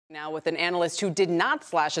Now with an analyst who did not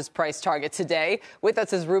slash his price target today. With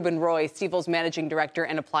us is Ruben Roy, Stifel's managing director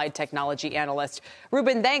and applied technology analyst.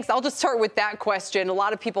 Ruben, thanks. I'll just start with that question. A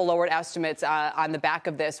lot of people lowered estimates on the back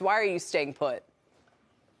of this. Why are you staying put?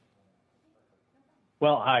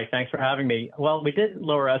 Well, hi. Thanks for having me. Well, we did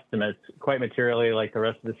lower estimates quite materially like the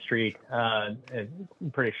rest of the street.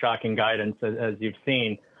 Pretty shocking guidance, as you've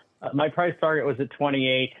seen. My price target was at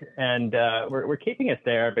 28, and we're keeping it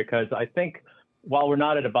there because I think while we're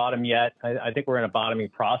not at a bottom yet, I think we're in a bottoming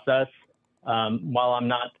process. While I'm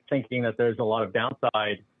not thinking that there's a lot of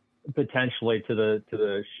downside potentially to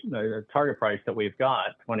the target price that we've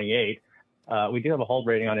got, 28, we do have a hold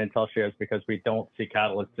rating on Intel shares because we don't see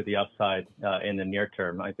catalysts to the upside in the near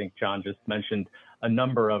term. I think John just mentioned a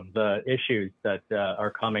number of the issues that are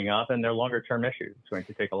coming up, and they're longer term issues. It's going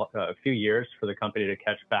to take a few years for the company to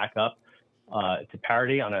catch back up to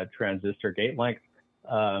parity on a transistor gate length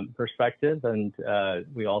perspective. And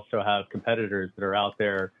we also have competitors that are out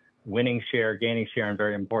there winning share, gaining share in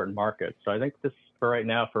very important markets. So I think this, for right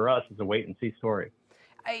now, for us, is a wait and see story.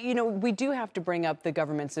 You know, we do have to bring up the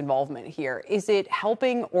government's involvement here. Is it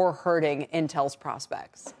helping or hurting Intel's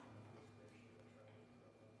prospects?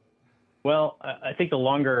 Well, I think the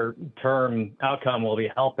longer term outcome will be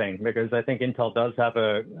helping because I think Intel does have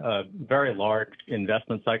a very large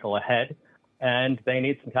investment cycle ahead, and they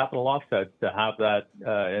need some capital offsets to have that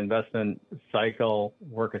investment cycle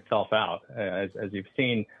work itself out. As you've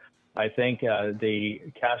seen, I think the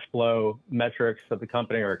cash flow metrics of the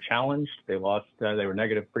company are challenged. They were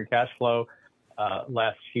negative free cash flow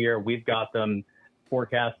last year. We've got them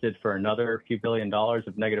forecasted for another few $1 billion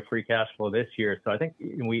of negative free cash flow this year. So I think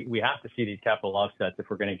we have to see these capital offsets if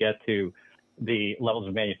we're going to get to the levels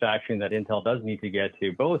of manufacturing that Intel does need to get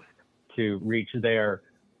to, both to reach their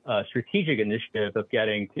strategic initiative of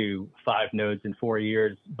getting to 5 nodes in 4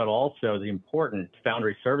 years, but also the important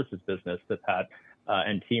foundry services business that Pat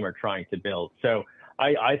and team are trying to build. So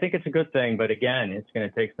I think it's a good thing, but again, it's going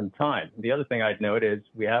to take some time. The other thing I'd note is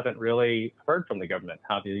we haven't really heard from the government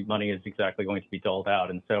how the money is exactly going to be doled out.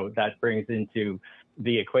 And so that brings into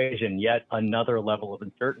the equation yet another level of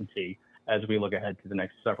uncertainty as we look ahead to the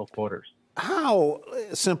next several quarters. How,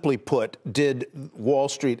 simply put, did Wall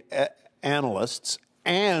Street analysts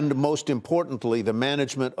and, most importantly, the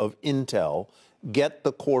management of Intel get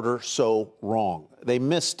the quarter so wrong? They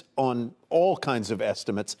missed on all kinds of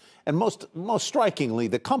estimates, and most strikingly,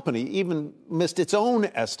 the company even missed its own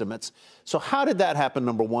estimates. So how did that happen,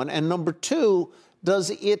 number one? And number two, does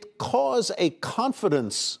it cause a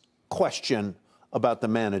confidence question about the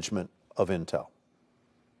management of Intel?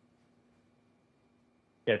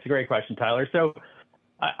 Yeah, it's a great question, Tyler. So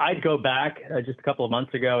I'd go back just a couple of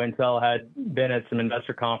months ago. Intel had been at some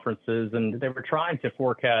investor conferences, and they were trying to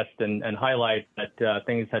forecast and highlight that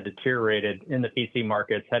things had deteriorated in the PC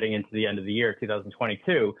markets heading into the end of the year,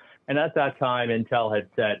 2022. And at that time, Intel had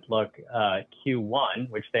said, look,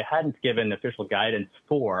 Q1, which they hadn't given official guidance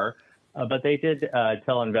for, but they did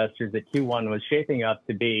tell investors that Q1 was shaping up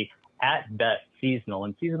to be at best seasonal,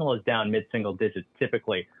 and seasonal is down mid-single digits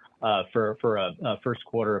typically. For a first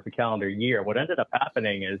quarter of the calendar year. What ended up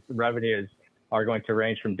happening is the revenues are going to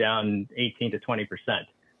range from down 18 to 20%.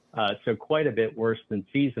 So quite a bit worse than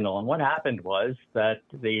seasonal. And what happened was that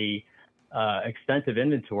the extensive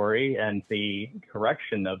inventory and the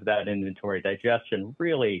correction of that inventory digestion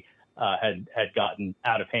really had gotten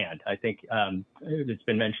out of hand. I think it's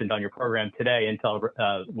been mentioned on your program today, Intel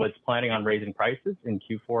was planning on raising prices in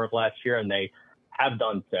Q4 of last year, and they have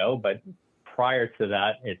done so, but prior to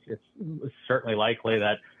that, it's certainly likely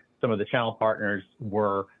that some of the channel partners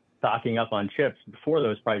were stocking up on chips before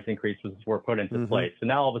those price increases were put into place. So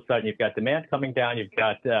now all of a sudden you've got demand coming down, you've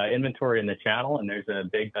got inventory in the channel, and there's a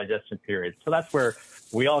big digestion period. So that's where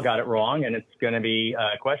we all got it wrong, and it's going to be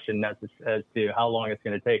a question as to how long it's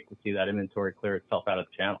going to take to see that inventory clear itself out of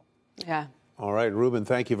the channel. Yeah. All right, Ruben,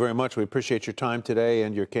 thank you very much. We appreciate your time today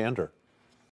and your candor.